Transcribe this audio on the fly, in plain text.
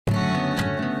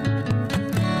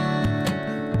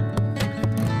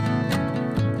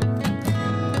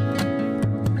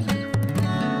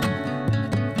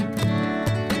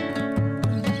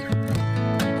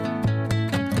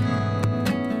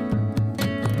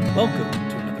Welcome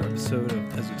to another episode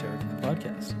of Esoteric the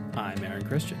Podcast. I'm Aaron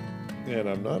Christian. And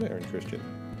I'm not Aaron Christian.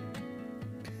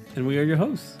 And we are your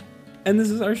hosts. And this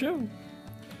is our show.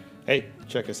 Hey,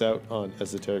 check us out on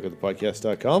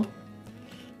esotericofthepodcast.com,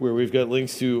 where we've got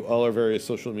links to all our various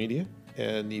social media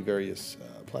and the various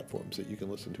platforms that you can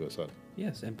listen to us on.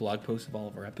 Yes, and blog posts of all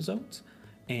of our episodes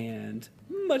and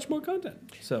much more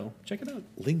content. So check it out.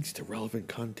 Links to relevant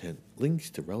content. Links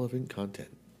to relevant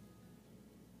content.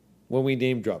 When we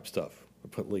name drop stuff, I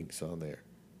put links on there,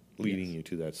 leading you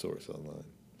to that source online.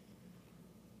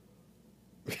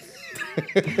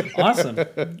 Awesome.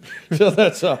 So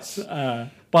that's us.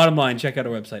 Bottom line, check out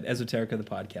our website,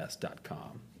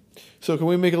 esotericofthepodcast.com. So can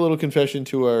we make a little confession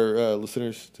to our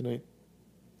listeners tonight?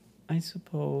 I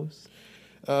suppose.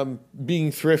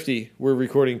 Being thrifty, we're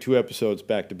recording 2 episodes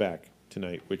back to back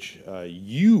tonight, which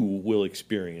you will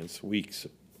experience weeks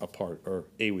apart or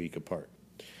a week apart.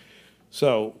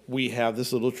 So we have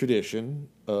this little tradition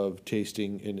of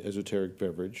tasting an esoteric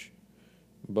beverage,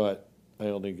 but I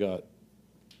only got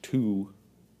 2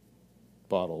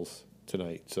 bottles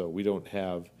tonight, so we don't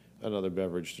have another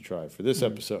beverage to try for this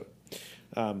episode.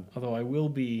 Although I will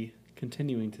be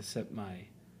continuing to sip my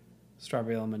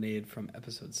strawberry lemonade from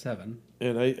episode 7.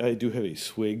 And I do have a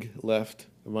swig left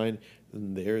of mine,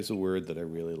 and there's a word that I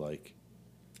really like.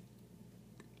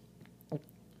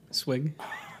 Swig.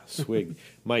 Swig.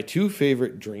 My 2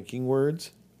 favorite drinking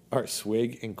words are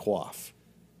swig and quaff.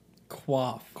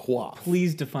 Quaff. Quaff.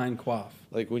 Please define quaff.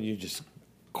 Like when you just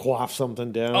quaff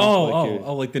something down.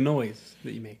 Like the noise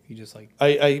that you make. You just like...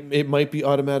 It might be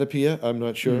automatopoeia, I'm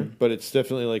not sure, but it's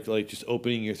definitely like just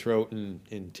opening your throat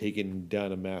and taking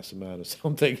down a mass amount of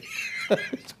something.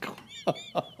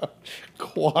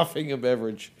 Quaffing a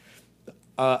beverage.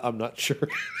 I'm not sure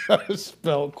how to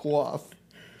spell quaff.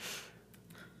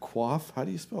 Quaff? How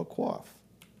do you spell quaff?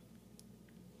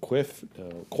 Quiff?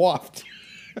 No. Quaffed.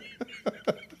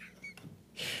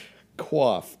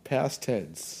 Quaff. Past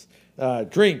tense.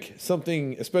 Drink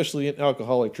something, especially an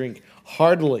alcoholic drink,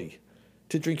 heartily.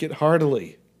 To drink it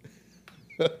heartily.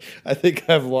 I think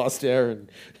I've lost Aaron.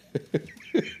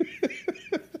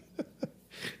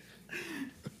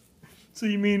 So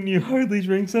you mean you hardly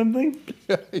drink something?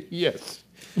 Yes.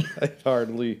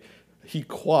 He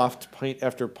quaffed pint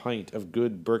after pint of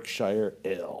good Berkshire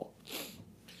ale.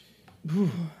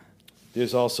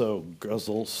 There's also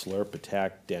guzzle, slurp,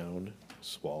 attack, down,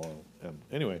 swallow.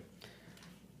 Anyway.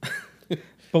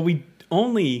 But we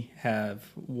only have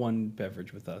one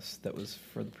beverage with us that was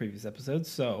for the previous episode,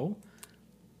 so...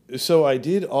 So I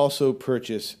did also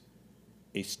purchase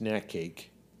a snack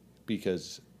cake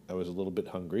because I was a little bit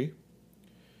hungry.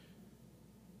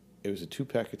 It was a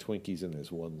 2-pack of Twinkies and there's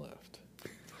 1 left.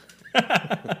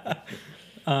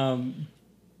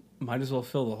 Might as well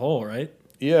fill the hole, right?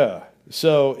 Yeah.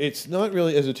 So it's not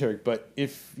really esoteric, but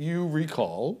if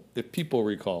people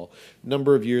recall, a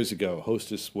number of years ago,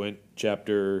 Hostess went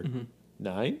chapter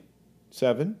 9,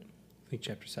 7? I think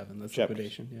chapter 7, that's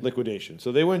liquidation. Yeah. Liquidation.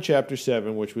 So they went chapter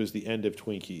 7, which was the end of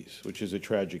Twinkies, which is a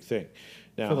tragic thing.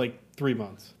 Now, for like 3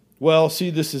 months. Well, see,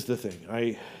 this is the thing.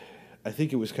 I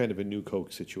think it was kind of a new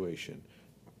Coke situation.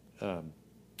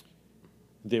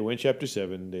 They went chapter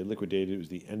 7, they liquidated, it was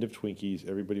the end of Twinkies,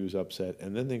 everybody was upset,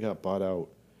 and then they got bought out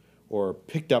or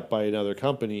picked up by another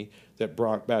company that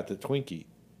brought back the Twinkie.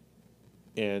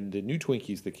 And the new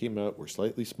Twinkies that came out were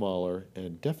slightly smaller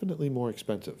and definitely more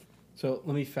expensive. So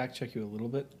let me fact check you a little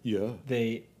bit. Yeah.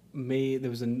 They made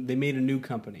a new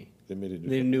company. They made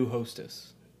a new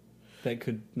Hostess that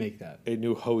could make that. A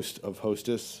new host of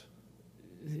Hostess.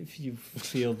 If you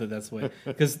feel that that's the way.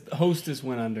 Because Hostess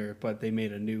went under, but they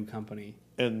made a new company.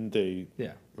 And they...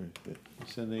 Yeah.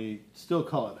 So they still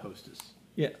call it Hostess.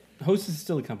 Yeah. Hostess is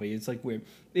still a company. It's like weird.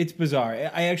 It's bizarre.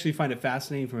 I actually find it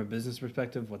fascinating from a business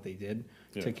perspective what they did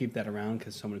to keep that around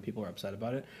because so many people are upset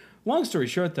about it. Long story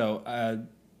short, though,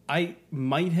 I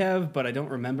might have, but I don't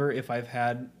remember if I've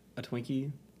had a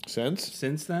Twinkie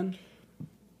since then.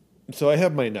 So I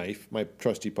have my knife, my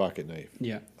trusty pocket knife.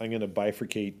 Yeah. I'm going to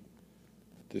bifurcate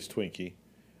this Twinkie.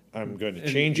 I'm going to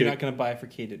change it. You're not going to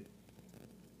bifurcate it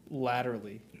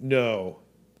laterally. No.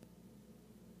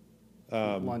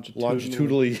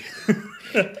 Longitudinally.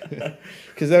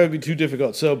 Because that would be too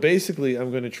difficult. So basically,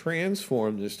 I'm going to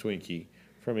transform this Twinkie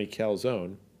from a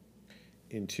calzone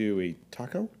into a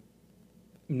taco?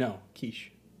 No,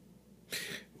 quiche.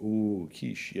 Ooh,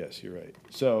 quiche. Yes, you're right.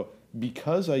 So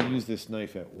because I use this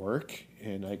knife at work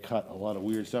and I cut a lot of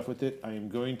weird stuff with it, I am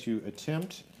going to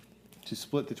attempt to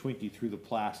split the Twinkie through the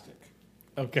plastic.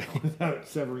 Okay. Without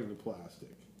severing the plastic.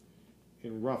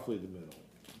 In roughly the middle.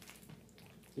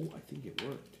 Oh, I think it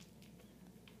worked.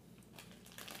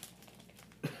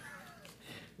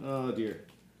 Oh dear.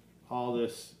 All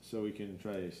this so we can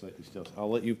try a slightly stealth. I'll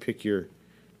let you pick your.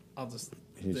 I'll just.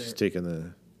 He's there. just taking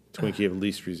the Twinkie of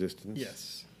least resistance.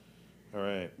 Yes. All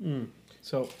right.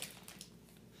 So.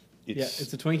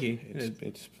 It's a Twinkie.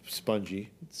 It's spongy.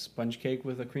 It's sponge cake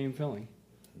with a cream filling.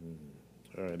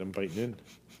 All right, I'm biting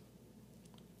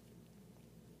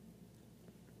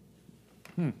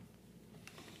in.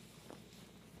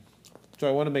 So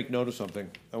I want to make note of something.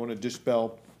 I want to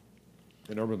dispel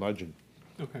an urban legend.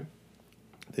 Okay.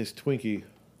 This Twinkie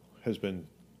has been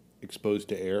exposed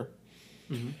to air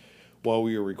while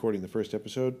we were recording the first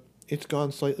episode. It's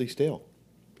gone slightly stale.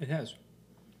 It has.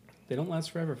 They don't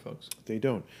last forever, folks. They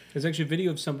don't. There's actually a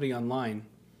video of somebody online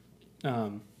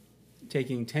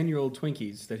taking 10-year-old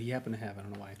Twinkies that he happened to have. I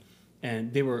don't know why.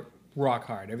 And they were rock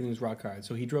hard. Everything was rock hard.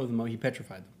 So he drove them out. He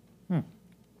petrified them.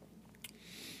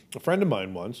 A friend of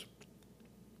mine once,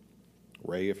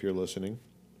 Ray, if you're listening,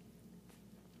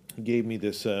 he gave me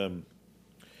this. It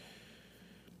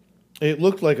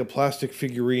looked like a plastic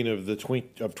figurine of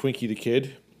Twinkie the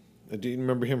Kid. Do you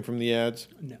remember him from the ads?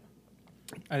 No.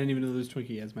 I didn't even know there was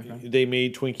Twinkie ads, my friend. They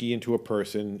made Twinkie into a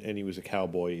person, and he was a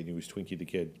cowboy, and he was Twinkie the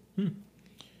Kid.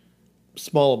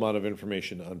 Small amount of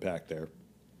information to unpack there.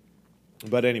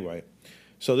 But anyway,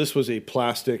 so this was a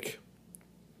plastic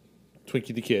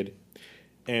Twinkie the Kid,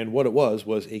 and what it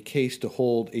was a case to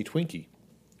hold a Twinkie.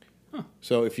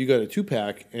 So if you got a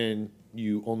 2-pack and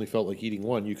you only felt like eating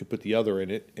one, you could put the other in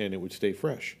it, and it would stay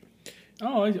fresh.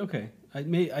 Oh, okay. I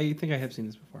think I have seen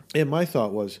this before. And my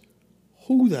thought was,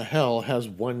 who the hell has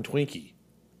one Twinkie?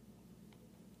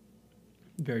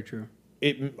 Very true.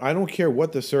 I don't care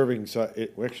what the serving size.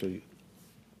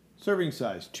 Serving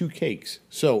size, 2 cakes.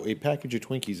 So a package of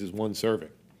Twinkies is 1 serving.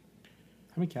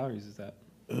 How many calories is that?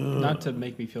 Not to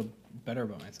make me feel better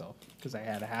about myself, because I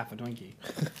had a half a Twinkie.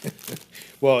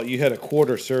 Well, you had a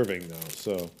quarter serving though,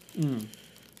 so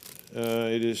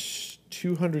it is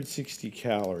 260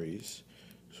 calories.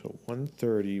 So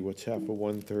 130. What's half of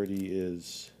 130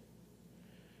 is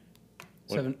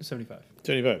 75.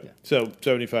 75. Yeah. So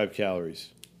 75 calories.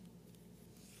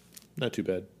 Not too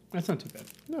bad. That's not too bad.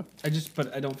 No.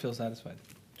 But I don't feel satisfied.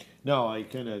 No, I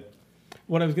kind of.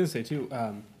 What I was going to say too,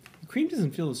 cream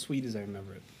doesn't feel as sweet as I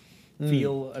remember it.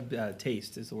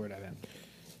 Taste is the word I've had.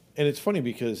 And it's funny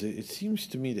because it seems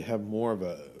to me to have more of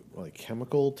a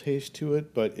chemical taste to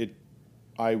it, but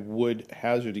I would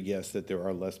hazard a guess that there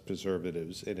are less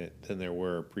preservatives in it than there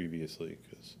were previously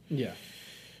because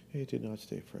it did not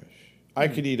stay fresh. I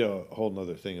could eat a whole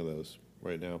nother thing of those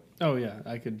right now. Oh yeah,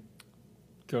 I could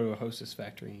go to a Hostess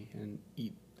factory and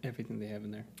eat everything they have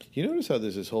in there. You notice how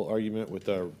there's this whole argument with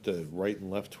the right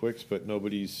and left Twix, but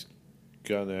nobody's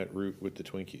gone that route with the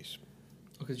Twinkies.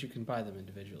 Because you can buy them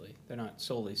individually. They're not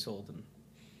solely sold in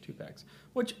 2-packs.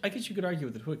 Which I guess you could argue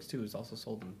with the Twix too is also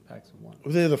sold in packs of 1.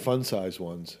 They're the fun size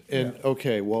ones. And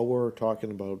okay, while we're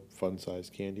talking about fun size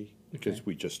candy, because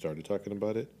we just started talking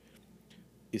about it,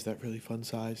 is that really fun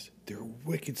size? They're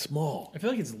wicked small. I feel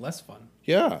like it's less fun.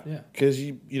 Yeah. Yeah. Because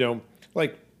you know,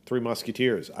 like Three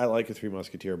Musketeers. I like a Three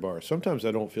Musketeer bar. Sometimes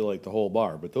I don't feel like the whole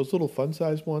bar, but those little fun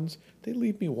size ones, they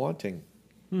leave me wanting.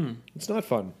 It's not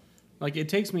fun. Like it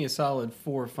takes me a solid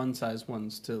 4 fun size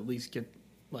ones to at least get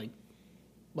like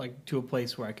to a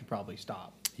place where I could probably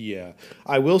stop. Yeah.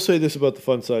 I will say this about the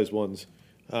fun size ones.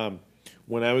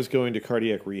 When I was going to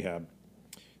cardiac rehab,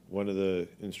 one of the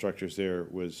instructors there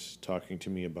was talking to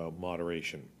me about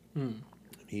moderation.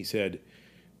 He said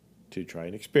to try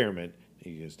an experiment.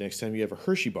 He goes, next time you have a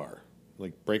Hershey bar,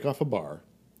 like break off a bar,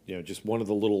 just one of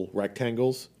the little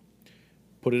rectangles,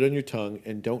 put it on your tongue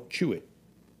and don't chew it.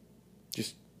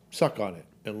 Just suck on it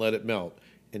and let it melt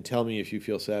and tell me if you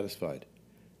feel satisfied.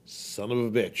 Son of a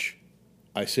bitch.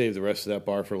 I saved the rest of that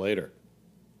bar for later.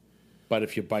 But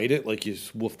if you bite it, like you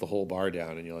wolf the whole bar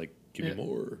down and you're like, give me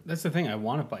more. That's the thing. I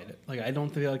want to bite it. Like I don't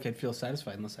feel like I'd feel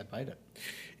satisfied unless I bite it.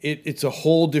 It's a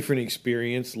whole different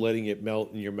experience letting it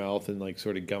melt in your mouth and like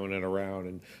sort of gumming it around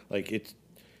and like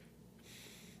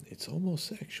it's almost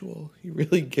sexual. You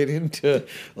really get into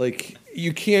like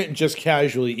you can't just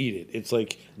casually eat it. It's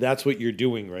like that's what you're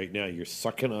doing right now. You're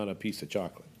sucking on a piece of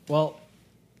chocolate. Well,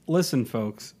 listen,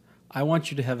 folks. I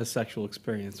want you to have a sexual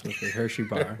experience with a Hershey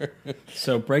bar.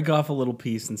 So break off a little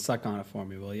piece and suck on it for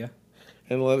me, will you?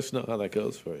 And let us know how that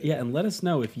goes for you. Yeah, and let us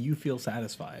know if you feel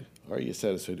satisfied. Are you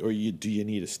satisfied? Or do you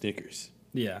need a Snickers?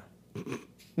 Yeah.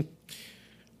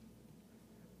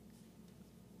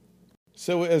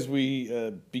 So as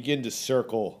we begin to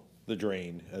circle the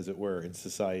drain, as it were, in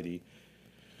society,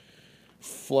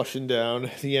 flushing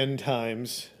down the end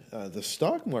times, the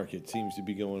stock market seems to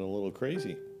be going a little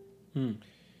crazy.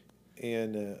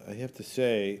 And I have to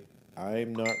say,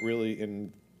 I'm not really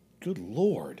in Good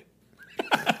Lord.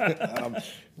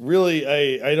 Really,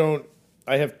 I don't.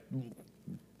 I have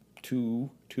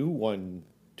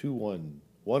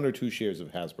one or two shares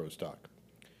of Hasbro stock.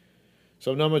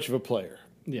 So I'm not much of a player.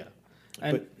 Yeah.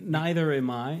 And neither am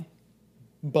I.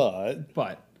 But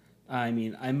I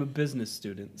mean, I'm a business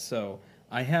student, so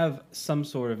I have some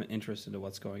sort of an interest into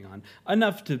what's going on.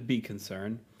 Enough to be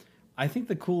concerned. I think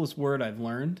the coolest word I've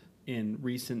learned in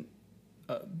recent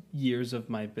years of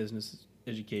my business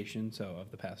education, so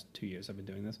of the past 2 years I've been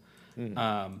doing this,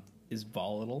 is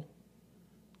volatile.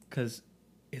 Because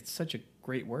it's such a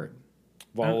great word.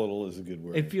 Volatile is a good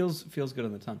word. It feels good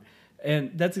on the tongue.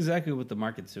 And that's exactly what the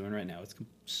market's doing right now. It's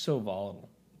so volatile.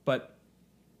 But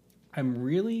I'm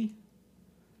really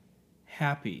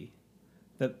happy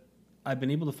that I've been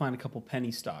able to find a couple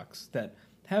penny stocks that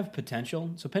have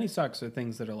potential. So penny stocks are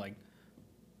things that are like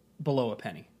below a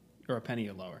penny or a penny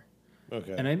or lower.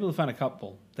 Okay. And I'm able to find a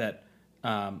couple that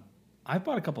I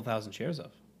bought a couple thousand shares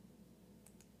of.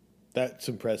 That's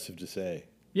impressive to say.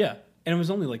 Yeah. And it was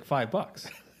only like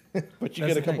 $5. But you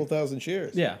get a couple thousand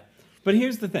shares. Yeah. But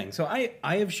here's the thing. So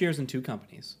I have shares in two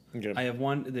companies. Okay. I have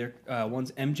one.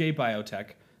 One's MJ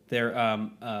Biotech. They're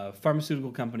a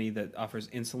pharmaceutical company that offers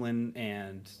insulin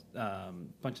and a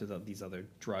bunch of these other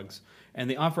drugs. And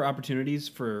they offer opportunities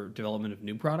for development of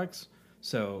new products.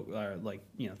 So like,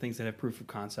 things that have proof of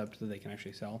concept that they can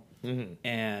actually sell. Mm-hmm.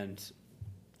 And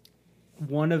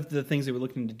one of the things they were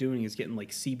looking into doing is getting like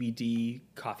CBD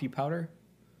coffee powder.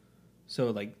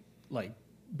 So like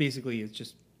basically it's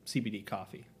just CBD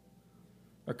coffee.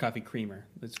 Or coffee creamer.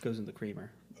 This goes in the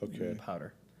creamer. Okay. In the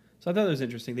powder. So I thought it was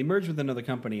interesting. They merged with another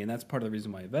company, and that's part of the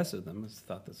reason why I invested in them. I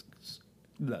thought the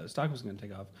stock was going to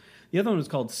take off. The other one was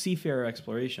called Seafarer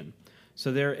Exploration.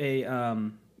 So they're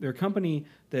a company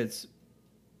that's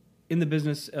in the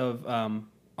business of,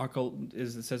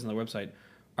 as it says on their website,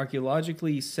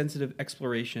 archaeologically sensitive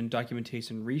exploration,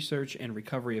 documentation, research, and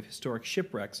recovery of historic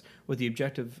shipwrecks with the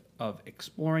objective of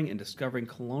exploring and discovering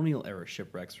colonial-era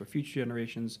shipwrecks for future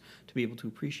generations to be able to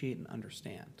appreciate and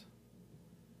understand.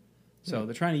 So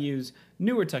they're trying to use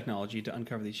newer technology to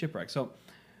uncover these shipwrecks. So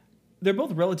they're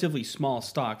both relatively small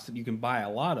stocks that you can buy a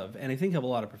lot of, and I think have a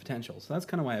lot of potential. So that's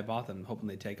kind of why I bought them, hoping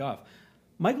they take off.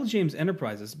 Michael James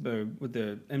Enterprises, with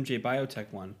the MJ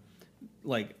Biotech one,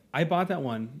 like I bought that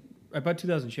one. I bought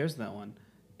 2,000 shares of that one,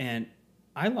 and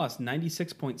I lost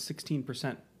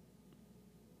 96.16%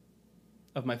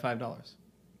 of my $5.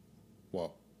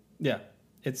 Wow. Yeah,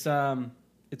 it's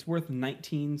worth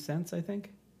 19 cents, I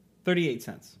think, 38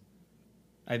 cents.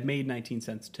 I've made 19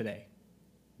 cents today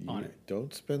on it.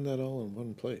 Don't spend that all in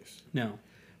one place. No,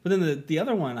 but then the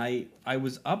other one, I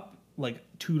was up like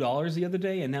 $2 the other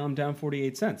day, and now I'm down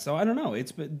 48 cents. So I don't know.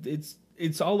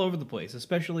 It's all over the place,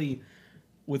 especially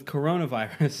with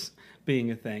coronavirus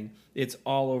being a thing. It's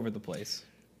all over the place.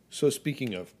 So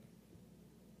speaking of,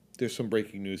 there's some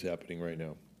breaking news happening right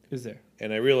now. Is there?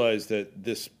 And I realize that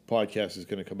this podcast is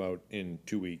going to come out in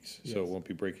 2 weeks, Yes. so it won't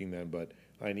be breaking then, but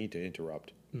I need to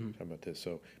interrupt. Mm-hmm. How about this?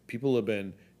 So people have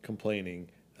been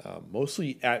complaining,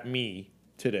 mostly at me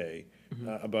today,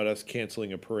 about us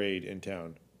canceling a parade in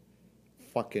town.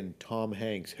 Fucking Tom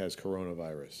Hanks has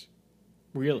coronavirus.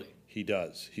 Really? He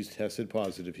does. He's tested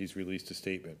positive. He's released a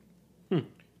statement.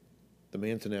 The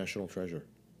man's a national treasure.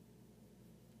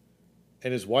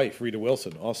 And his wife, Rita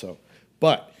Wilson, also.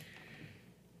 But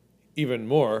even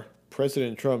more,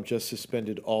 President Trump just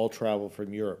suspended all travel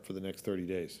from Europe for the next 30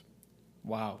 days.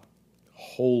 Wow.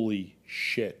 Holy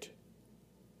shit.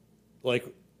 Like,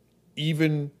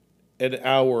 even an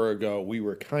hour ago, we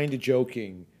were kind of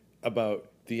joking about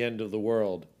the end of the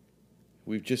world.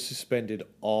 We've just suspended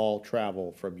all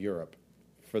travel from Europe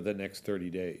for the next 30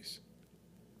 days.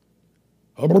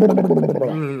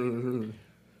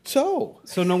 So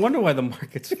no wonder why the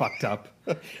market's fucked up.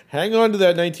 Hang on to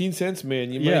that 19 cents,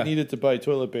 man. You might need it to buy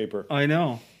toilet paper. I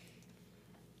know.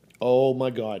 Oh, my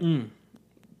God.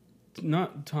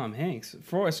 Not Tom Hanks.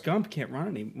 Forrest Gump can't run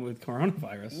any with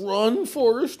coronavirus. Run,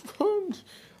 Forrest,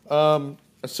 run.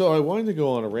 So I wanted to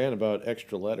go on a rant about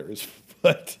extra letters,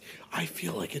 but I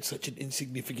feel like it's such an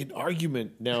insignificant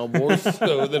argument now, more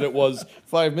so than it was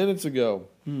 5 minutes ago.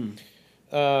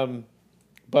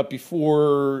 But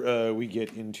before we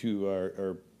get into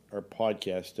our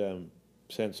podcast,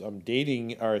 since I'm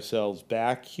dating ourselves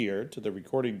back here to the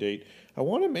recording date, I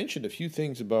want to mention a few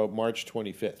things about March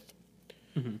 25th.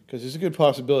 Because there's a good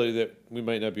possibility that we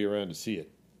might not be around to see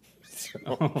it.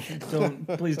 So,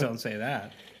 please don't say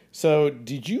that. So,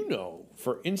 did you know,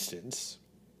 for instance,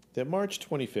 that March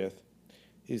 25th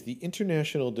is the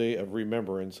International Day of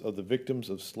Remembrance of the Victims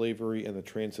of Slavery and the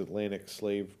Transatlantic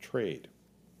Slave Trade?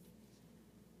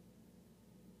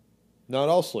 Not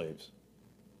all slaves,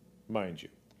 mind you.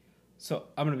 So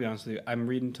I'm gonna be honest with you. I'm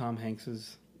reading Tom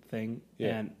Hanks's thing,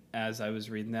 and as I was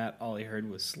reading that, all I heard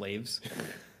was slaves.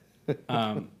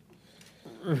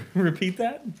 Repeat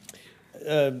that.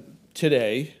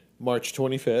 Today, March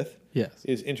 25th, Yes.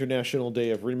 is International Day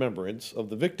of Remembrance of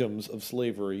the Victims of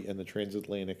Slavery and the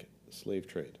Transatlantic Slave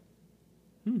Trade.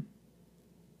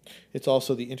 It's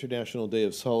also the International Day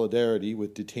of Solidarity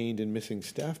with detained and missing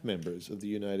staff members of the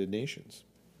United Nations.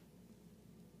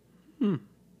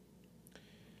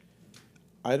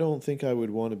 I don't think I would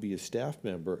want to be a staff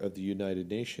member of the United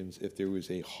Nations if there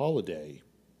was a holiday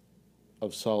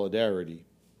of solidarity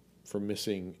for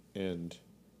missing and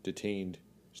detained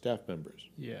staff members.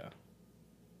 Yeah.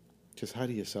 Because how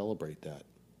do you celebrate that?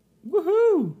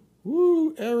 Woohoo!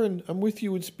 Woo, Aaron, I'm with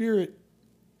you in spirit.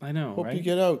 I know, Hope right? you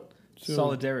get out soon.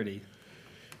 Solidarity.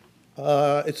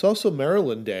 It's also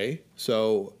Maryland Day,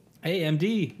 so Hey,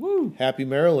 MD. Woo! happy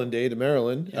Maryland Day to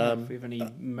Maryland. Yeah, if we have any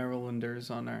Marylanders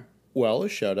on our... Well, a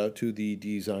shout out to the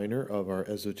designer of our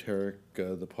Esoteric,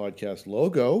 the podcast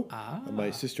logo. My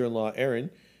sister-in-law,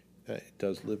 Erin,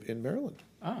 does live in Maryland.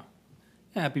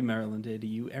 Happy Maryland Day to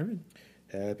you, Erin.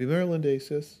 Happy Maryland Day,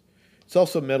 sis. It's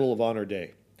also Medal of Honor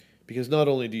Day, because not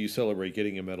only do you celebrate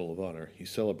getting a Medal of Honor, you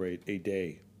celebrate a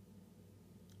day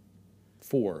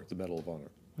for the Medal of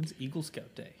Honor. When's Eagle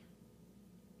Scout Day?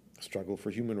 Struggle for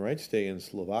Human Rights Day in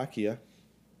Slovakia.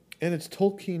 And it's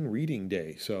Tolkien Reading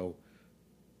Day, so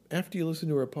after you listen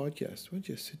to our podcast, why don't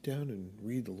you sit down and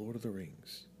read The Lord of the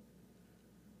Rings?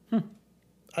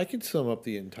 I could sum up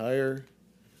the entire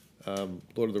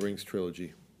Lord of the Rings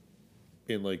trilogy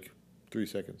in like 3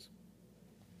 seconds.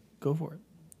 Go for it.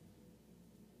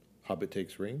 Hobbit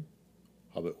takes ring.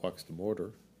 Hobbit walks to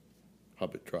Mordor.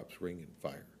 Hobbit drops ring and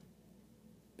fire.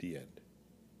 The end.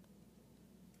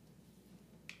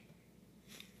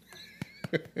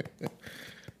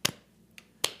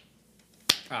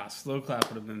 Slow clap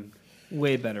would have been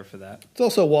way better for that. It's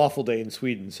also Waffle Day in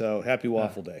Sweden, so happy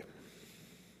Waffle Day.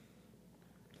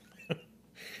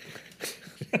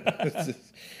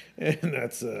 And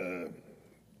that's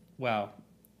Wow.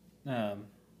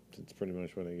 that's pretty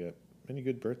much what I get. Any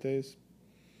good birthdays?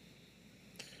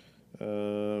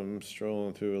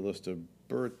 Strolling through a list of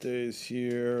birthdays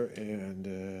here, and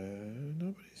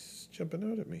nobody's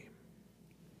jumping out at me.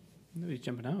 Nobody's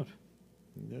jumping out.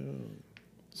 No.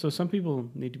 So some people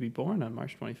need to be born on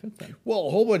March 25th then. Well,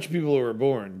 a whole bunch of people were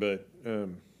born, but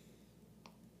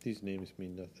these names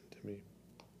mean nothing to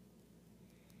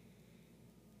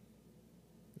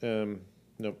me.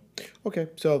 Nope. Okay,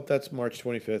 so that's March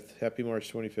 25th. Happy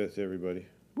March 25th, everybody.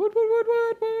 What?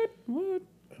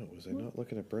 Oh, was I not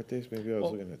looking at birthdays? Maybe I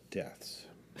was looking at deaths.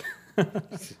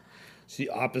 It's the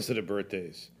opposite of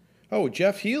birthdays. Oh,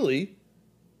 Jeff Healey,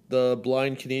 the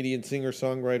blind Canadian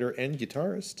singer-songwriter and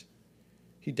guitarist.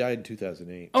 He died in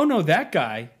 2008. Oh, no, that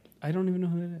guy. I don't even know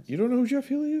who that is. You don't know who Jeff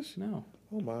Healey is? No.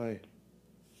 Oh, my.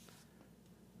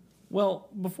 Well,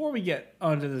 before we get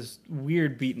onto this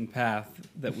weird beaten path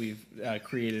that we've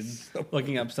created,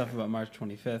 looking up stuff about March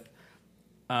 25th,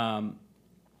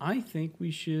 I think we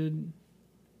should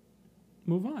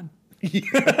move on.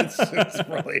 That's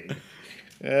probably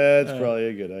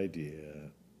a good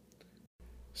idea.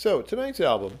 So tonight's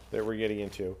album that we're getting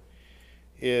into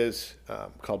is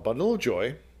called Bundle of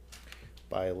Joy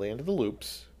by Land of the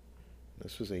Loops.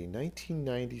 This was a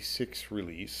 1996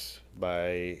 release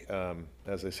by,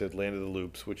 as I said, Land of the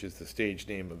Loops, which is the stage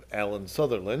name of Alan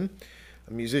Sutherland,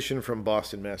 a musician from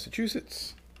Boston,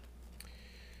 Massachusetts.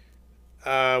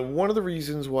 One of the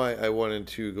reasons why I wanted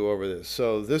to go over this,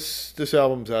 so this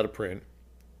album's out of print.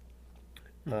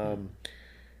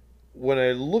 When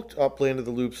I looked up Land of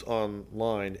the Loops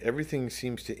online, everything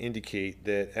seems to indicate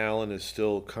that Alan is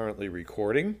still currently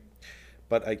recording,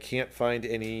 but I can't find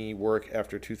any work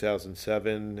after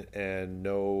 2007 and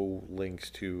no links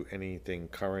to anything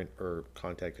current or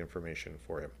contact information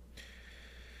for him.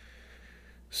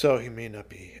 So he may not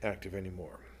be active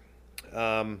anymore.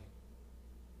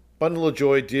 Bundle of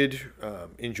Joy did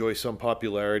enjoy some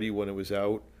popularity when it was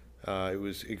out.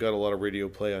 It got a lot of radio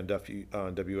play on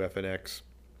WFNX,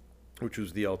 which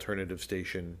was the alternative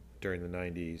station during the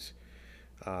 90s.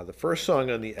 The first song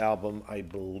on the album, I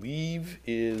believe,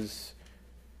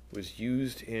 was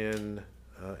used in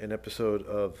an episode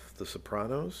of The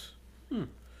Sopranos.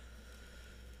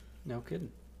 No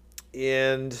kidding.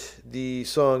 And the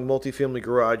song Multifamily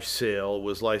Garage Sale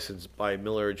was licensed by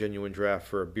Miller Genuine Draft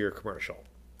for a beer commercial.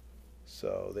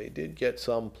 So they did get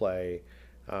some play,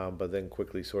 but then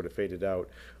quickly sort of faded out.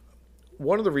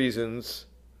 One of the reasons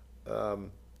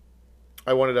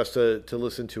I wanted us to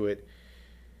listen to it,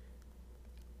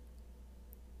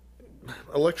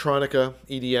 electronica,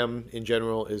 EDM in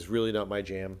general is really not my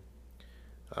jam.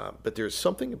 But there's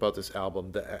something about this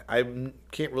album that I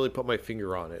can't really put my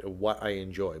finger on it, what I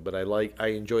enjoy. But I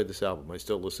enjoy this album. I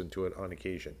still listen to it on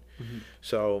occasion. Mm-hmm.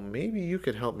 So maybe you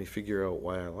could help me figure out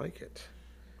why I like it.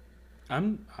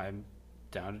 I'm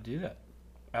down to do that.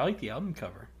 I like the album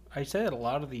cover. I say that a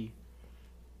lot of the.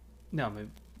 No,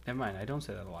 never mind. I don't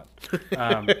say that a lot.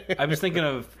 I was thinking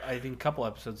of, I think, a couple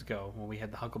episodes ago when we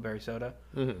had the Huckleberry Soda,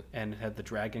 and it had the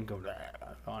dragon go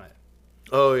on it.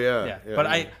 Oh yeah. But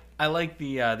I like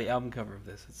the album cover of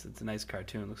this. It's a nice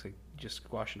cartoon. It looks like just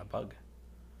squashing a bug.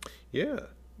 Yeah.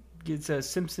 It's a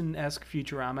Simpson-esque,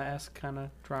 Futurama-esque kind of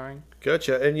drawing.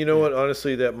 Gotcha. And you know what?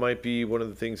 Honestly, that might be one of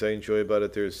the things I enjoy about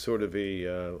it. There's sort of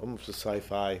a almost a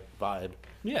sci-fi vibe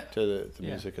to the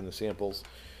music and the samples.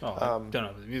 Oh, I don't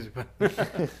know the music,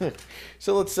 but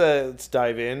so let's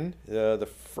dive in. The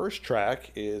first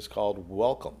track is called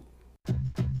 "Welcome."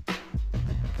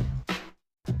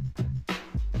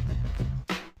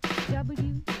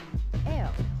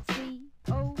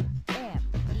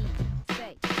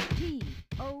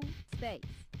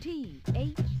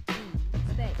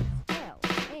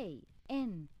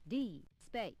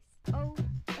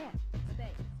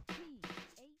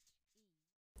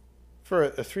 For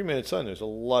a 3-minute song, there's a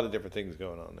lot of different things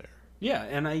going on there. Yeah,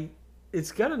 and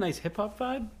it's got a nice hip hop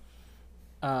vibe.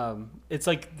 It's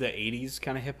like the '80s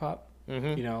kind of hip hop.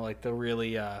 Mm-hmm. You know, like the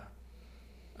really Run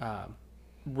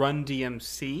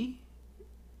DMC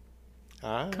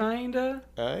kinda.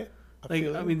 I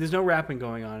mean, there's no rapping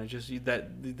going on. It's just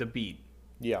the beat.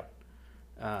 Yeah.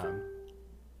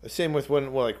 Same with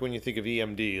when you think of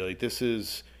EMD, like this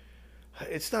is.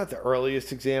 It's not the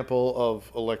earliest example of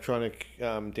electronic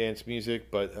dance music,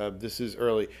 but this is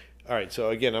early. All right,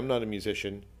 so again, I'm not a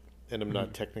musician, and I'm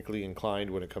not technically inclined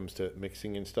when it comes to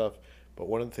mixing and stuff. But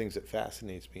one of the things that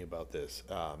fascinates me about this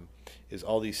is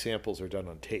all these samples are done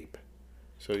on tape.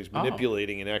 So he's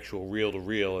manipulating an actual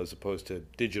reel-to-reel as opposed to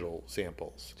digital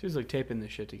samples. So he's like taping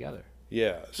this shit together.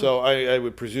 Yeah, so I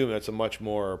would presume that's a much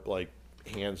more like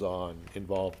hands-on,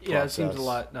 involved process. Yeah, it seems a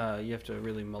lot. You have to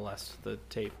really molest the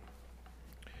tape.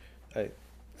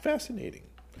 Fascinating.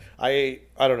 I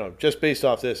don't know. Just based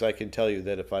off this, I can tell you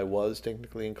that if I was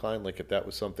technically inclined, like if that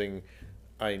was something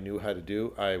I knew how to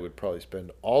do, I would probably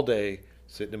spend all day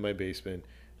sitting in my basement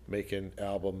making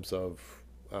albums of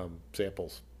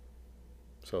samples.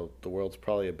 So the world's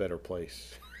probably a better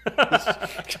place.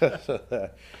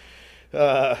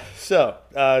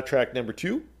 Track number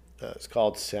 2 is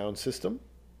called Sound System.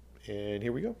 And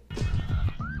here we go.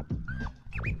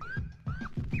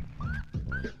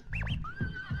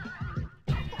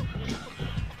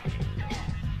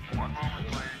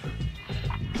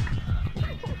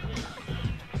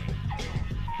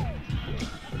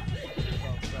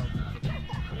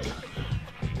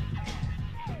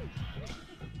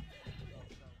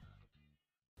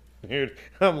 Dude,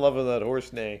 I'm loving that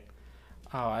horse neigh.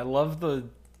 Oh, I love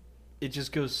it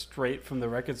just goes straight from the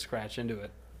record scratch into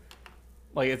it.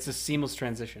 Like, it's a seamless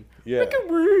transition. Yeah.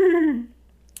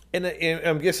 And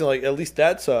I'm guessing, like, at least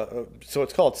that's so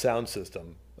it's called Sound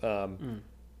System.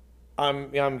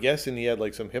 I'm guessing he had,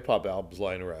 like, some hip-hop albums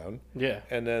lying around. Yeah.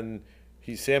 And then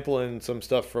he's sampling some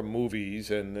stuff from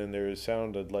movies, and then there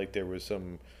sounded like there was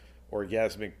some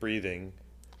orgasmic breathing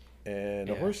and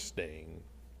a horse neighing.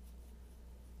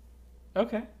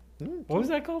 Okay. What was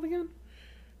that called again?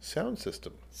 Sound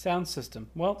System. Sound System.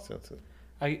 Well, Sound System.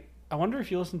 I wonder if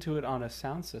you listen to it on a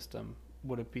sound system,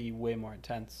 would it be way more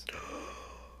intense?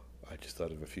 I just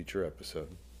thought of a future episode.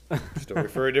 Story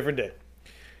for a different day.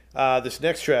 This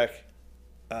next track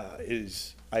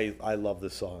is I love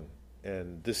this song,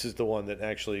 and this is the one that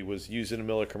actually was used in a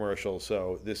Miller commercial,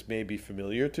 so this may be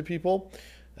familiar to people.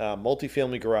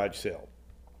 Multifamily Garage Sale.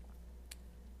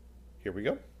 Here we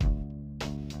go.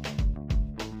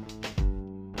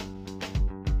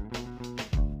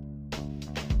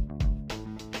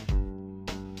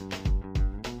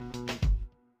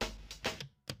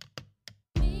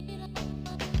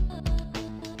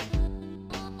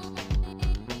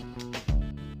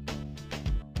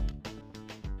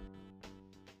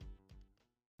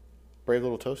 Brave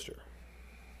Little Toaster.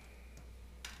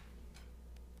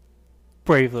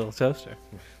 Brave Little Toaster.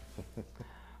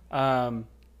 I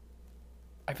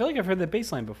feel like I've heard that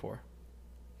bass line before.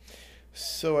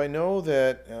 So I know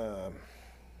that,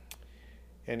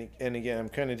 and again, I'm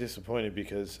kind of disappointed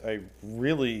because I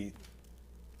really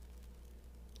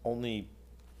only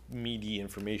meaty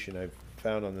information I've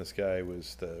found on this guy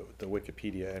was the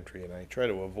Wikipedia entry, and I try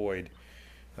to avoid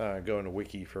going to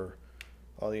Wiki for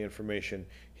all the information.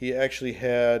 He actually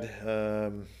had,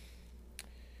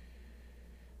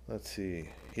 let's see,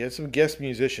 He had some guest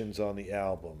musicians on the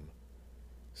album.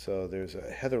 So there's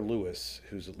a Heather Lewis,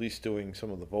 who's at least doing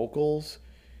some of the vocals,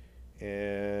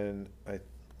 and I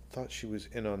thought she was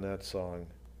in on that song.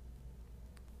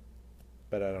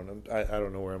 But I don't know. I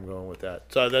don't know where I'm going with that.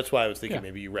 So that's why I was thinking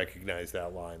maybe you recognize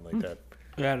that line like that.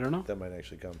 Yeah, I don't know. That might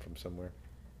actually come from somewhere.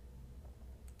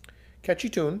 Catchy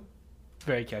tune.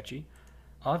 Very catchy.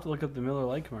 I'll have to look up the Miller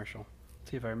Lite commercial.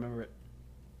 See if I remember it.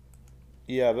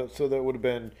 Yeah, so that would have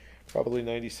been probably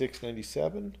 96,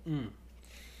 97.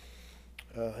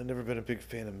 I've never been a big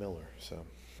fan of Miller, so. All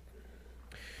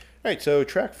right, so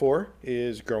track 4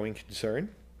 is Growing Concern.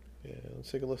 Yeah,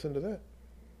 let's take a listen to that.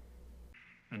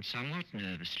 And somewhat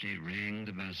nervously rang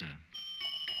the buzzer.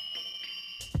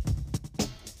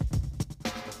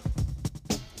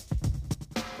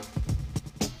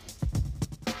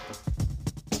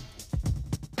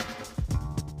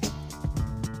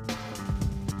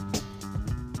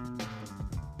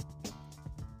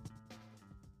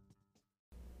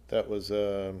 That was,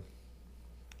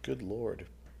 good Lord.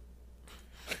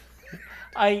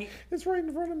 It's right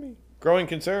in front of me. Growing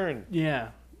Concern.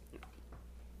 Yeah.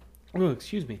 Oh,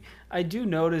 excuse me. I do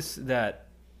notice that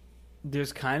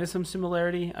there's kind of some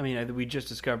similarity. I mean, we just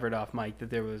discovered off mic that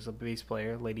there was a bass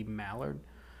player, Lady Mallard,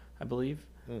 I believe.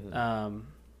 Mm-hmm.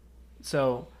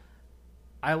 So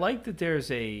I like that there's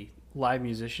a live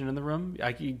musician in the room.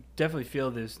 You definitely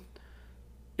feel this.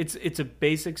 It's a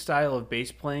basic style of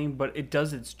bass playing, but it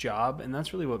does its job, and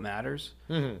that's really what matters.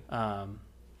 Mm-hmm.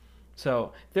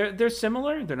 So they're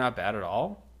similar. They're not bad at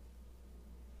all.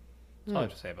 That's all I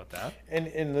have to say about that.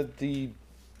 And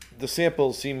the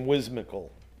samples seem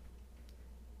whimsical.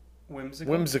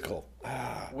 Whimsical.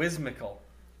 Whimsical.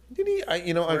 Did he?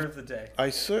 Word of the day. I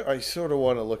sort of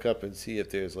want to look up and see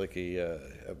if there's like a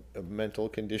mental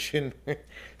condition,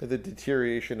 the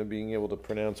deterioration of being able to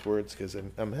pronounce words, because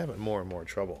I'm having more and more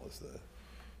trouble as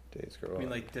the days go on. You mean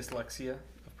like dyslexia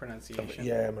of pronunciation?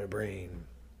 Yeah, my brain.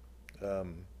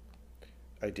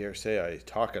 I dare say I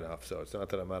talk enough, so it's not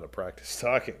that I'm out of practice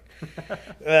talking.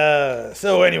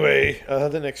 So anyway,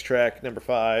 the next track, number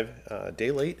 5,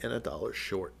 Day Late and $1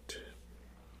 Short.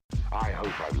 I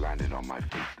hope I've landed on my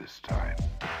feet this time.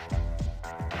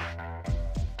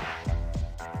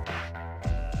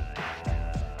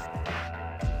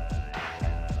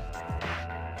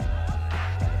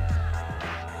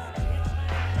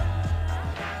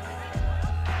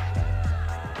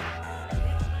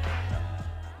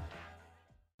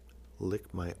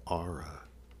 Lick my aura.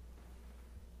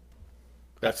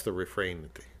 That's the refrain.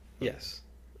 Yes.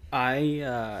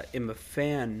 I am a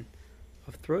fan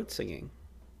of throat singing.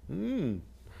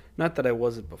 Not that I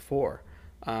wasn't before.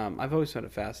 I've always found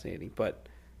it fascinating, but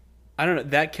I don't know.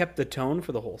 That kept the tone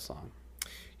for the whole song.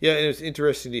 Yeah, and it's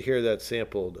interesting to hear that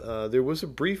sampled. There was a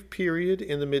brief period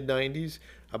in the mid-'90s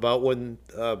about when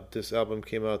this album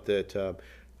came out that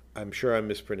I'm sure I'm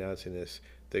mispronouncing this.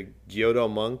 The Gyuto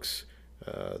monks,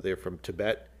 they're from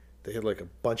Tibet. They had like a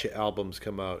bunch of albums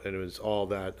come out, and it was all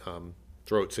that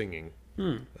throat singing.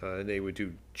 And they would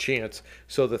do chants.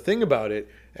 So the thing about it,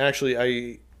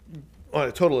 actually, on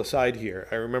a total aside here,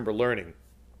 I remember learning.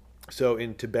 So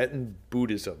in Tibetan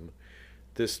Buddhism,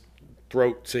 this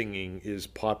throat singing is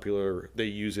popular. They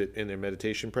use it in their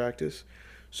meditation practice.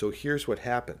 So here's what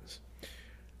happens.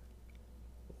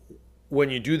 When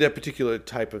you do that particular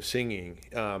type of singing,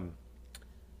 the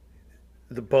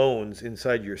bones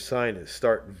inside your sinus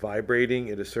start vibrating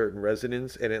at a certain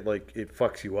resonance, and it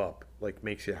fucks you up, like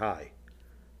makes you high,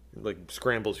 like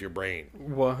scrambles your brain.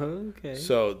 Whoa, okay.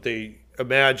 So they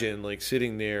imagine like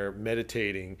sitting there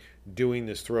meditating, doing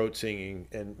this throat singing,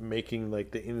 and making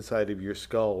like the inside of your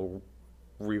skull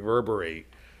reverberate,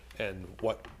 and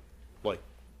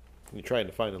you're trying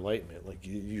to find enlightenment, like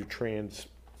you're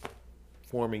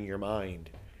transforming your mind.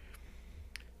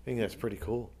 I think that's pretty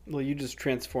cool. Well, you just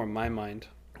transformed my mind.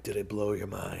 Did I blow your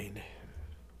mind?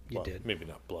 You did. Maybe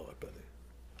not blow it, but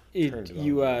you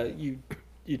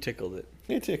tickled it.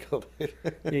 You tickled it.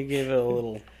 You gave it a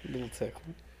little tickle.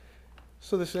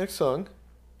 So this next song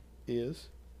is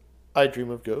I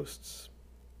Dream of Ghosts.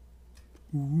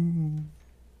 Ooh.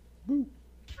 Woo.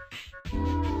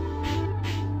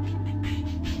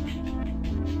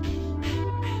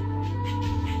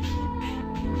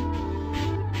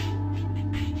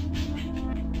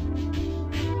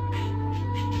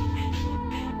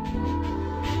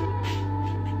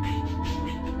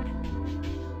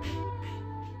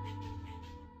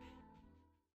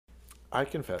 I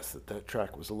confess that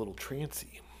track was a little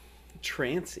trancy.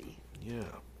 Trancy? Yeah.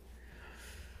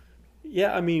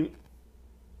 Yeah, I mean...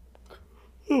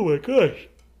 Oh my gosh.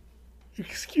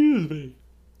 Excuse me.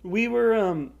 We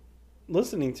were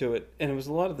listening to it, and it was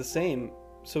a lot of the same.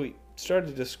 So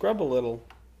started to scrub a little,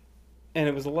 and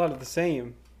it was a lot of the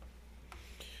same.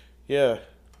 Yeah.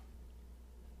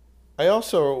 I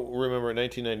also remember in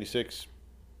 1996,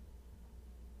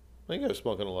 I think I was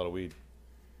smoking a lot of weed.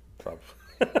 Probably.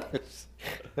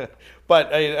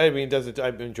 But, I mean,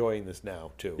 I'm enjoying this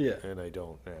now, too. Yeah. And I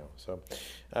don't now. So,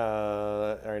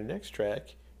 our next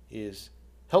track is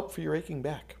Help for Your Aching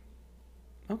Back.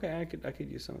 Okay, I could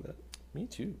use some of that. Me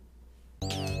too.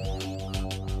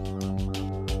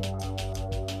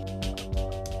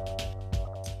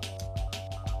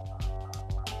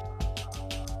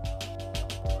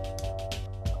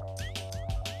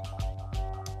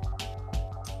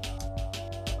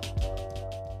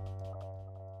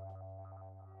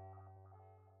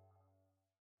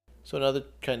 So another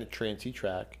kind of trancey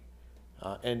track,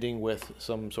 ending with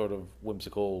some sort of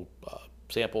whimsical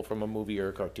sample from a movie or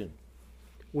a cartoon.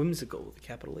 Whimsical with a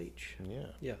capital H. Yeah,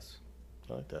 Yes.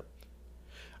 I like that.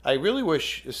 I really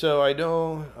wish. So I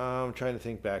know. I'm trying to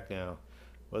think back now,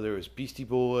 whether it was Beastie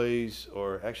Boys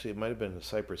or actually it might have been the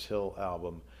Cypress Hill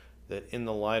album. That in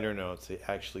the liner notes they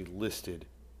actually listed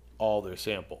all their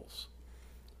samples.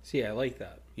 See, I like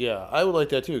that. Yeah, I would like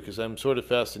that too because I'm sort of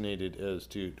fascinated as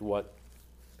to what.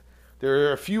 There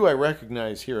are a few I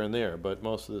recognize here and there, but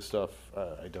most of the stuff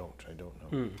I don't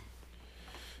know.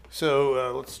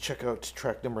 So let's check out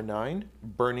track number 9,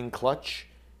 Burning Clutch,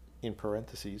 in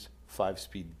parentheses,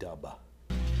 5-speed dub.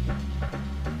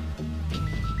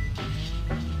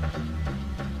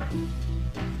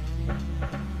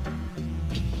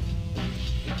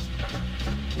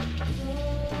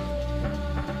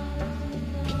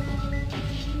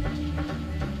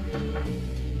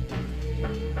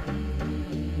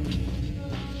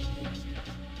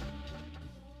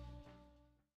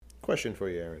 Question for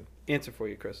you, Aaron. Answer for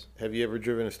you, Chris. Have you ever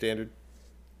driven a Standard?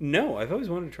 No, I've always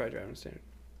wanted to try driving a Standard.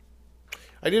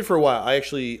 I did for a while. I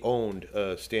actually owned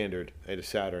a Standard. I had a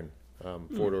Saturn,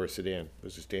 four-door sedan. It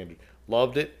was a Standard.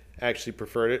 Loved it. Actually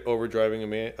preferred it over driving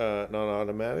a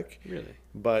non-automatic. Really?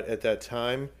 But at that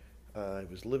time, I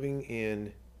was living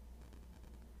in...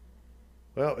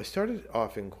 Well, I started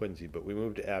off in Quincy, but we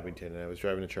moved to Abington, and I was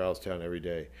driving to Charlestown every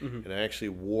day. And I actually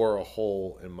wore a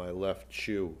hole in my left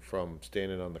shoe from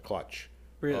standing on the clutch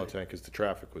Really? all the time because the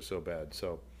traffic was so bad.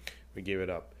 So we gave it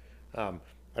up.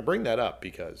 I bring that up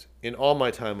because in all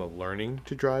my time of learning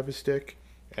to drive a stick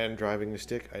and driving a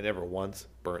stick, I never once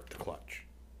burnt the clutch.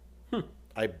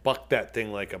 I buck that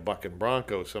thing like a bucking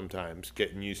Bronco sometimes,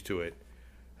 getting used to it.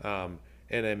 And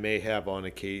I may have on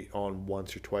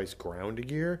once or twice ground a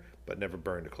gear, but never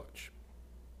burned a clutch.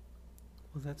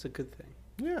 Well, that's a good thing.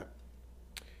 Yeah.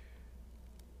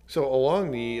 So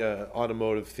along the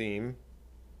automotive theme,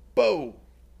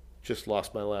 just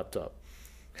lost my laptop.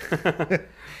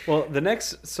 Well, the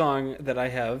next song that I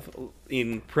have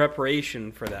in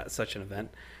preparation for such an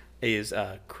event is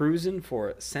Cruisin'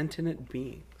 for Sentient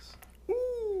Beings.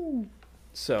 Ooh.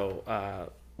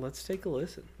 So let's take a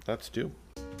listen. Let's do.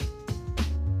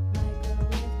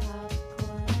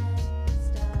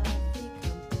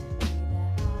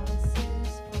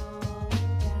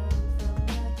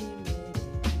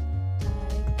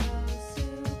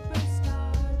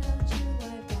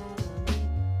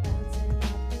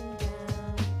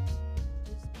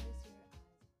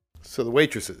 So the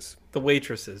Waitresses. The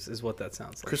Waitresses is what that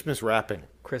sounds like. Christmas rapping.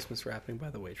 Christmas rapping by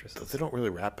the Waitresses. They don't really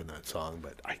rap in that song,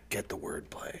 but I get the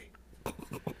wordplay.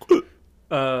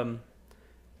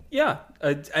 Yeah,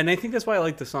 and I think that's why I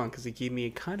like the song, because it gave me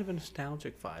kind of a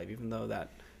nostalgic vibe, even though that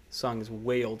song is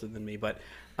way older than me. But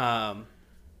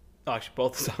actually,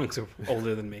 both songs are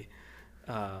older than me.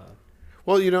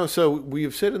 Well, so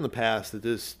we've said in the past that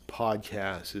this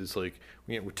podcast is like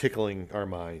we're tickling our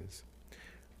minds.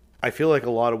 I feel like a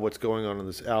lot of what's going on in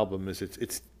this album is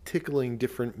it's tickling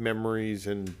different memories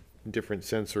and different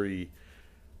sensory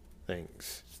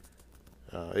things.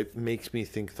 It makes me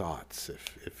think thoughts,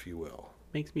 if you will.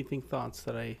 Makes me think thoughts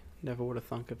that I never would have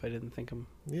thunk if I didn't think them.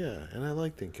 Yeah, and I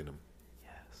like thinking them.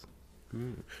 Yes.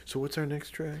 So what's our next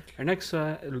track? Our next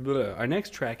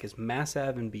track is Mass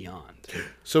Ave and Beyond.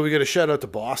 So we got a shout out to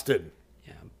Boston.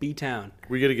 Yeah, B-Town.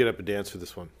 We got to get up and dance for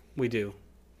this one. We do.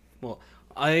 Well,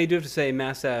 I do have to say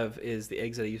Mass Ave is the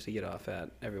exit I used to get off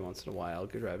at every once in a while.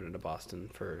 Go driving into Boston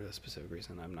for a specific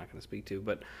reason I'm not going to speak to,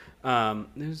 but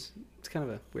it's kind of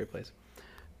a weird place.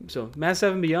 So Mass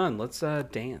Ave and Beyond, let's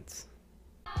dance.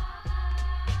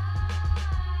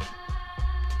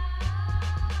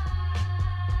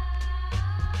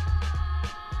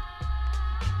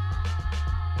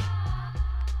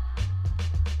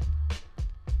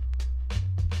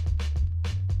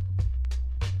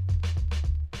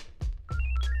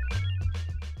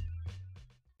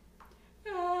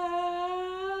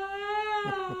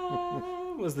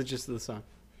 was the gist of the song.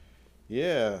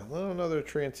 Yeah, well, another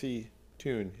trancy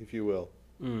tune, if you will.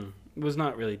 It was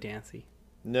not really dancey.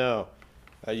 No.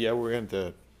 Yeah, we're going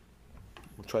to...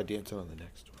 We'll try dancing on the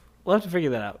next one. We'll have to figure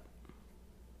that out.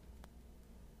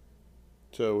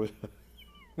 So...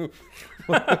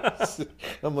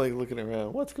 I'm like looking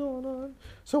around. What's going on?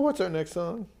 So what's our next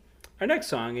song? Our next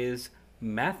song is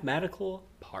Mathematical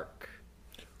Park.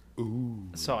 Ooh.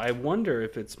 So I wonder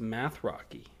if it's math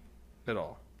rocky at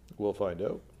all. We'll find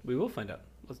out. We will find out.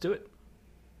 Let's do it.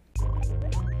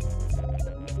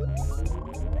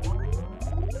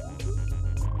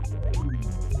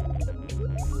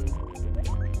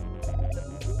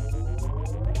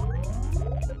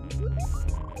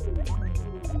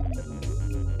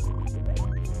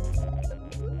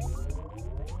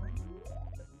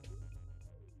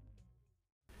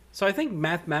 So I think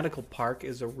Mathematical Park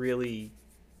is a really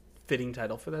fitting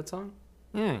title for that song.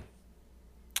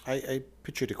 I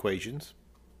pictured equations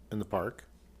in the park.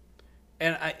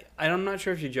 And I'm not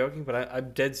sure if you're joking, but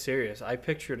I'm dead serious. I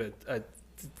pictured an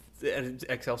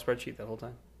Excel spreadsheet that whole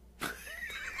time.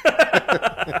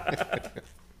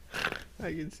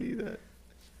 I can see that.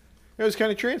 It was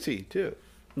kind of trancy, too.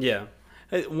 Yeah.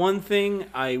 One thing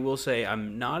I will say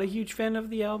I'm not a huge fan of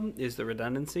the album is the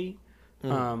redundancy,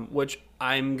 which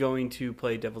I'm going to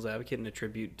play devil's advocate and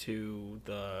attribute to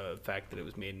the fact that it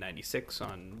was made in 96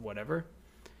 on whatever.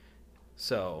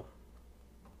 So...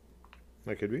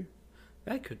 That could be.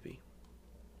 That could be.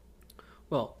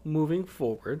 Well, moving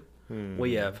forward,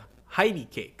 we have Heidi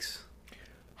Cakes.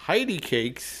 Heidi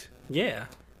Cakes. Yeah.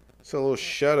 So a little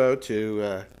shout out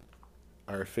to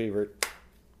our favorite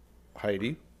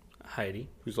Heidi, Heidi.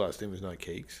 whose last name is not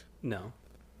Cakes. No.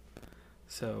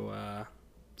 So,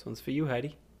 this one's for you,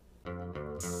 Heidi.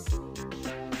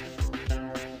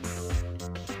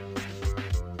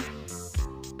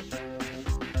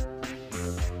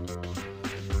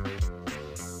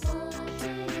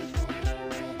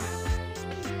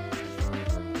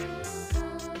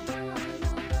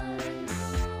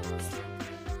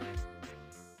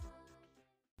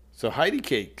 So Heidi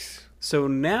Cakes. So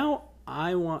now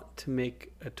I want to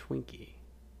make a Twinkie.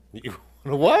 You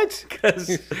what?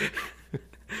 Because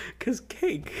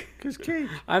cake. Because cake.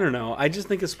 I don't know. I just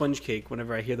think of sponge cake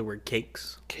whenever I hear the word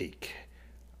cakes. Cake.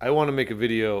 I want to make a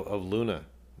video of Luna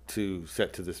to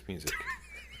set to this music.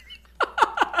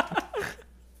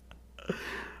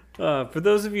 For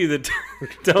those of you that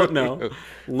don't know,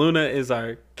 Luna is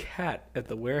our cat at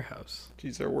the warehouse.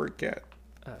 She's our work cat.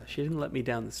 She didn't let me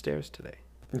down the stairs today.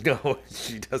 No,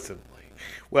 she doesn't like.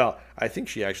 Well, I think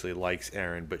she actually likes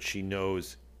Aaron, but she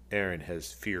knows Aaron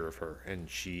has fear of her, and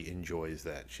she enjoys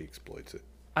that. She exploits it.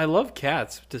 I love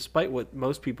cats, despite what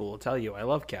most people will tell you. I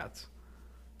love cats.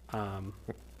 Yeah,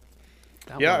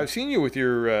 one- I've seen you with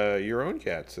your own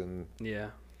cats, and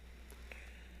Yeah.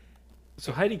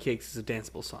 So Heidi Cakes is a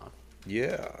danceable song.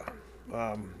 yeah.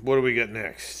 What do we got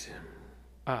next?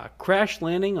 Crash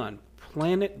Landing on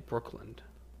Planet Brooklyn.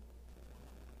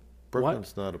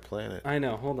 Brooklyn's not a planet. I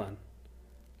know, hold on.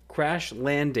 Crash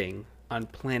Landing on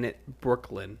Planet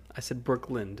Brooklyn. I said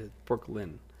Brooklyn to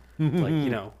Brooklyn. Like, you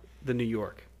know, the New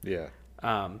York. Yeah,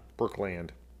 Um,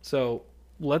 Brookland. so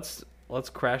let's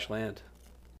crash land.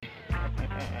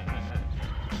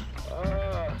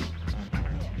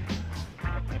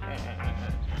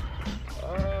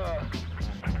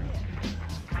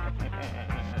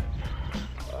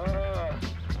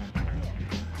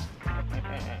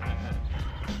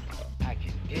 I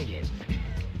can dig it.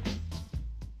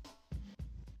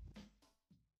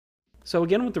 So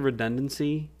again with the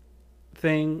redundancy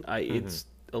thing, it's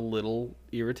a little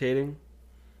irritating,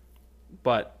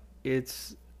 but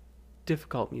it's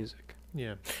difficult music.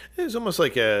 Yeah, it's almost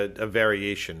like a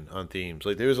variation on themes.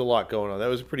 Like there's a lot going on. That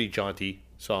was a pretty jaunty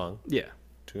song Yeah.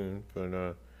 tune,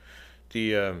 but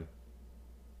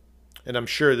and I'm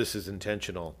sure this is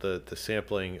intentional. The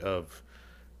sampling of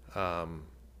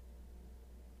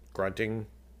grunting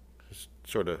is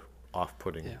sort of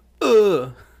off-putting. Yeah.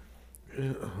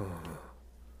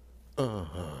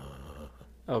 Oh,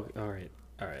 all right.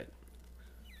 All right.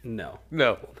 No.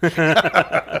 No,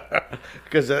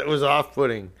 because that was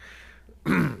off-putting.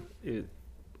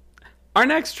 Our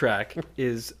next track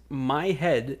is My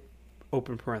Head,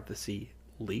 open parenthesis,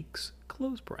 leaks,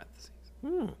 close parentheses.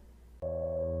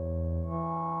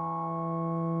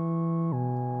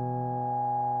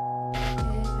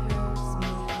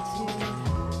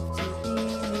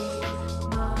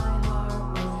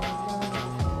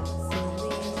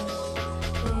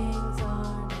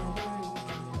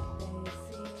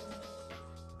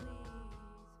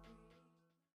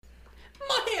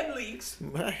 My head leaks.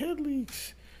 My head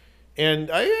leaks.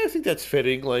 And I think that's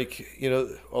fitting. Like,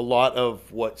 a lot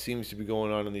of what seems to be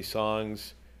going on in these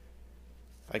songs,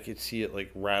 I could see it like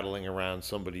rattling around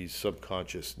somebody's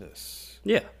subconsciousness,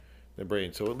 Yeah. their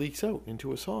brain. So it leaks out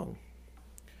into a song.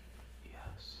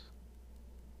 Yes.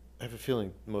 I have a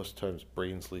feeling most times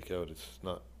brains leak out. It's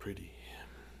not pretty.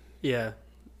 Yeah.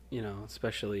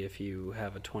 Especially if you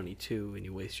have a 22 and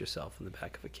you waste yourself in the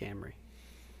back of a Camry.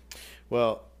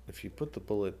 Well, if you put the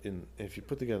gun in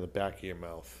the back of your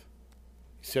mouth,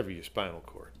 you sever your spinal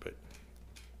cord, but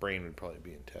brain would probably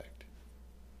be intact.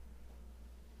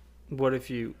 What if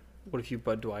you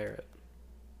Bud Dwyer it?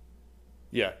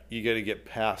 Yeah, you got to get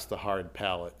past the hard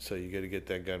palate, so you got to get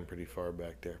that gun pretty far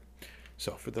back there.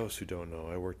 So, for those who don't know,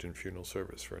 I worked in funeral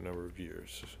service for a number of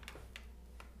years.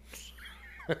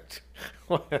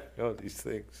 I know these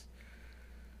things.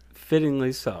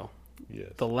 Fittingly so.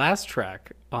 Yes. The last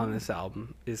track on this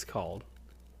album is called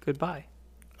Goodbye.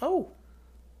 Oh.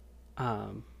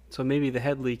 So maybe the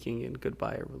head leaking and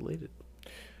Goodbye are related.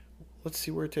 Let's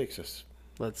see where it takes us.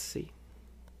 Let's see.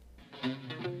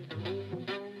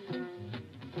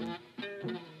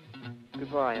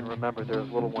 Goodbye, and remember there is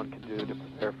little one can do to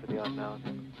prepare for the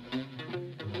unknown.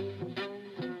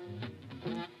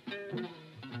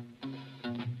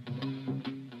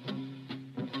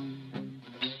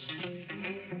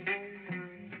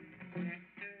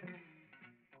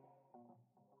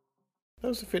 That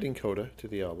was a fitting coda to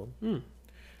the album.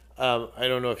 I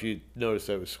don't know if you noticed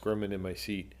I was squirming in my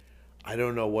seat. I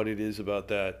don't know what it is about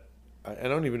that. I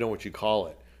don't even know what you call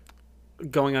it.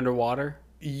 Going underwater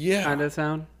Yeah. kind of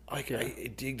sound? I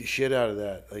dig the shit out of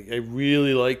that. Like, I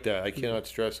really like that. I cannot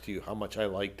stress to you how much I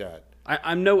like that.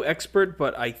 I'm no expert,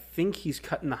 but I think he's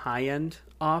cutting the high end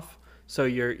off. So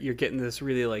you're getting this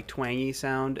really like twangy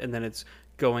sound, and then it's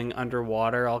going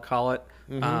underwater, I'll call it,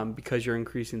 because you're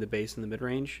increasing the bass in the mid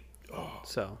range. Oh,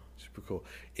 So super cool.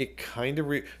 It kind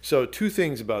of so two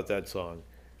things about that song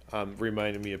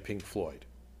reminded me of Pink Floyd.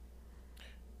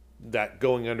 That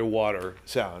going underwater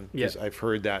sound, because I've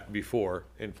heard that before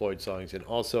in Floyd songs, and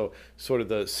also sort of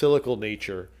the cyclical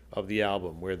nature of the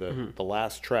album, where the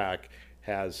last track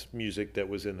has music that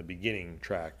was in the beginning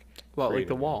track. well, like created.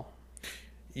 The Wall.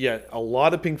 Yeah, a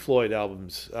lot of Pink Floyd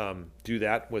albums do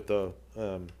that with the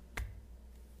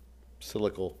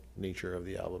cyclical nature of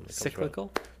the album. that comes from-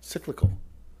 Cyclical? Cyclical.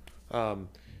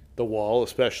 The Wall,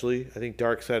 especially. I think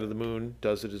Dark Side of the Moon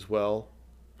does it as well.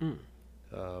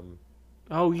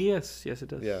 Oh, yes. Yes, it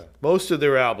does. Yeah, most of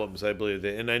their albums, I believe,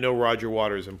 and I know Roger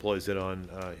Waters employs it on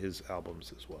his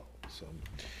albums as well. So,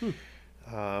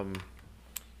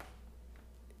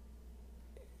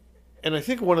 and I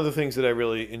think one of the things that I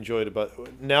really enjoyed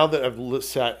about now that I've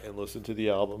sat and listened to the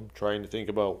album, trying to think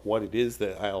about what it is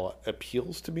that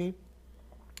appeals to me.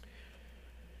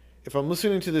 If I'm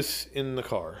listening to this in the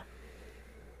car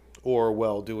or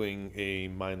while doing a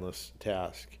mindless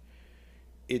task,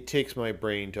 it takes my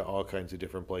brain to all kinds of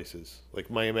different places. Like,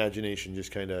 my imagination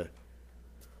just kind of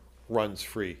runs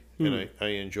free, and I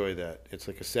enjoy that. It's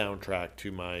like a soundtrack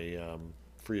to my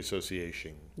free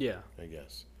association, Yeah. I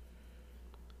guess.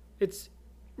 It's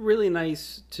really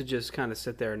nice to just kind of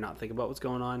sit there and not think about what's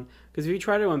going on. Because if you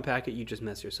try to unpack it, you just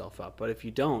mess yourself up. But if you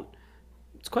don't,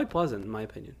 it's quite pleasant, in my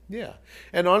opinion. Yeah,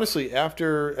 and honestly,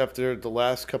 after the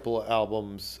last couple of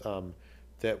albums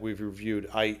that we've reviewed,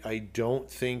 I don't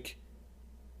think,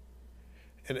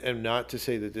 and not to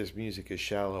say that this music is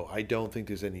shallow, I don't think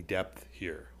there's any depth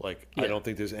here. Like, I don't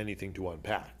think there's anything to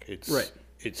unpack. It's Right.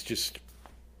 It's just,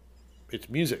 it's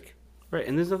music. Right,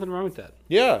 and there's nothing wrong with that.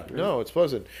 Yeah, no, it's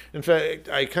pleasant. In fact,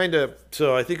 I think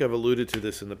I've alluded to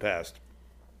this in the past.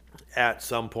 At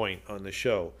some point on the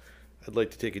show, I'd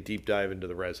like to take a deep dive into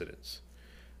The Residents.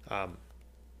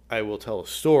 I will tell a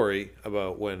story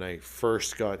about when I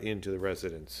first got into The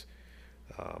Residents.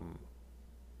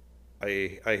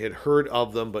 I had heard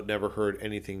of them, but never heard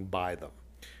anything by them.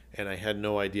 And I had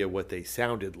no idea what they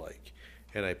sounded like.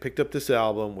 And I picked up this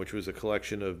album, which was a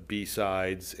collection of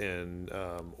B-sides and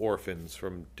orphans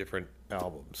from different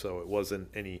albums. So it wasn't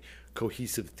any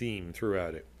cohesive theme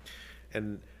throughout it.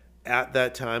 And at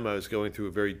that time, I was going through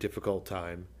a very difficult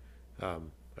time.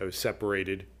 I was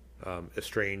separated,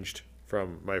 estranged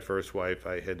from my first wife.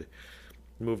 I had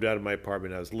moved out of my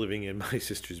apartment. I was living in my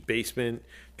sister's basement,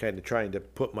 kind of trying to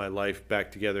put my life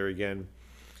back together again.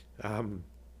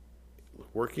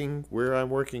 Working where I'm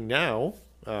working now,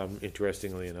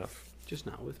 interestingly enough. Just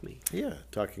not with me. Yeah,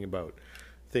 talking about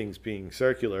things being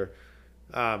circular.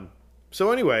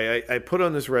 So anyway, I put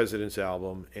on this Residents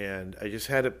album, and I just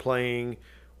had it playing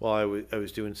while I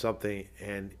was doing something,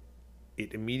 and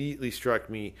it immediately struck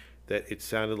me that it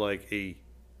sounded like a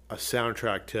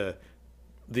soundtrack to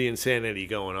the insanity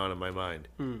going on in my mind.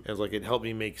 It was like it helped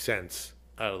me make sense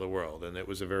out of the world, and it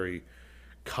was a very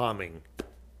calming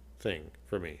thing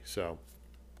for me. So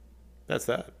that's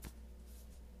that.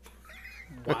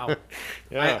 Wow.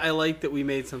 Yeah. I like that we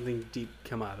made something deep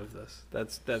come out of this.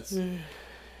 That's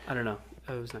I don't know.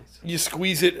 That was nice. You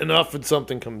squeeze it enough and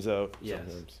something comes out. Yes.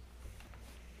 Sometimes.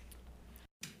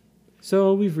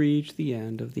 So we've reached the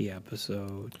end of the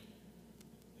episode.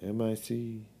 MIC.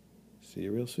 See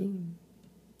you real soon.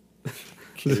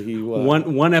 KY.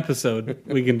 One episode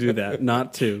we can do that,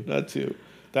 not two. Not two.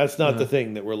 That's not the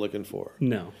thing that we're looking for.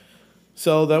 No.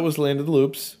 So that was Land of the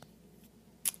Loops.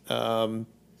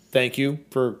 Thank you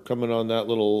for coming on that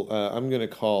little, I'm going to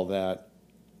call that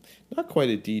not quite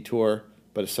a detour,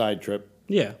 but a side trip.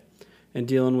 Yeah. And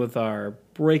dealing with our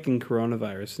breaking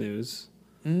coronavirus news,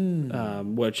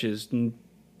 which is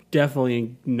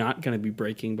definitely not going to be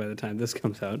breaking by the time this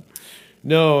comes out.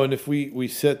 No, and if we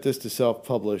set this to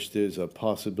self-publish, there's a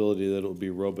possibility that it'll be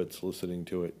robots listening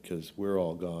to it because we're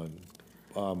all gone.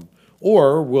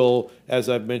 Or we'll, as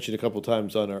I've mentioned a couple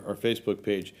times on our Facebook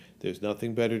page, there's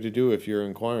nothing better to do if you're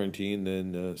in quarantine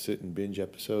than sit and binge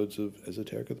episodes of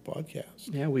Esoterica the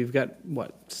podcast. Yeah, we've got,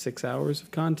 6 hours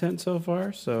of content so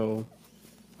far, so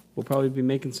we'll probably be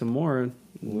making some more in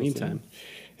the meantime.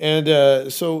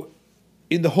 And so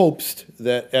in the hopes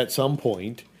that at some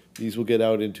point these will get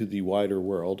out into the wider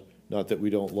world, not that we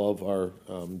don't love our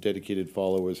dedicated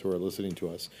followers who are listening to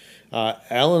us.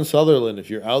 Alan Sutherland, if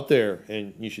you're out there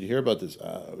and you should hear about this,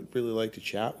 I would really like to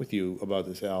chat with you about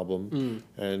this album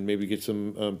and maybe get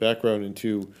some background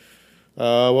into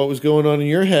what was going on in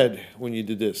your head when you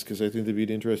did this, because I think that'd be an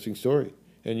interesting story.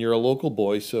 And you're a local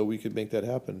boy, so we could make that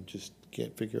happen. Just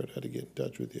can't figure out how to get in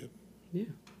touch with you. Yeah.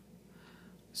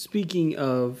 Speaking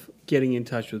of getting in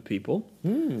touch with people,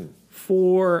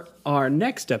 for our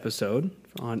next episode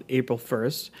on April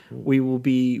 1st, we will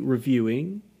be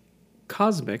reviewing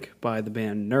Cosmic by the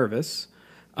band Nervous,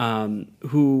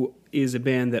 who is a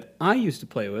band that I used to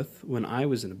play with when I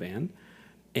was in a band.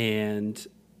 And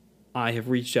I have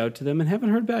reached out to them and haven't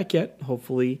heard back yet.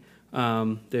 Hopefully,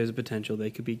 there's a potential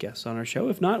they could be guests on our show.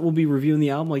 If not, we'll be reviewing the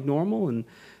album like normal and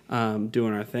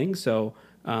doing our thing. So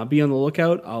be on the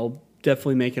lookout. I'll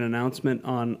definitely make an announcement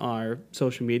on our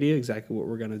social media exactly what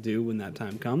we're going to do when that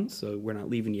time comes, so we're not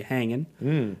leaving you hanging.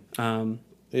 Yeah,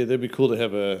 that'd be cool to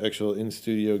have an actual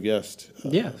in-studio guest.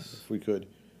 Yes. If we could.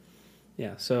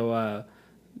 Yeah, so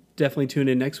definitely tune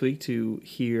in next week to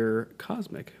hear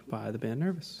Cosmic by the band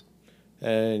Nervous.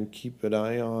 And keep an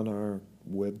eye on our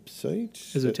website.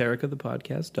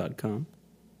 EsotericaThePodcast.com.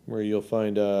 Where you'll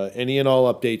find any and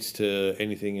all updates to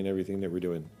anything and everything that we're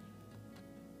doing.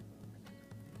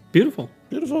 Beautiful.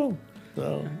 Beautiful.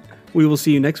 So, We will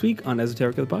see you next week on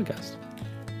Esoterica the Podcast.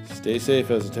 stay safe,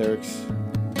 esoterics.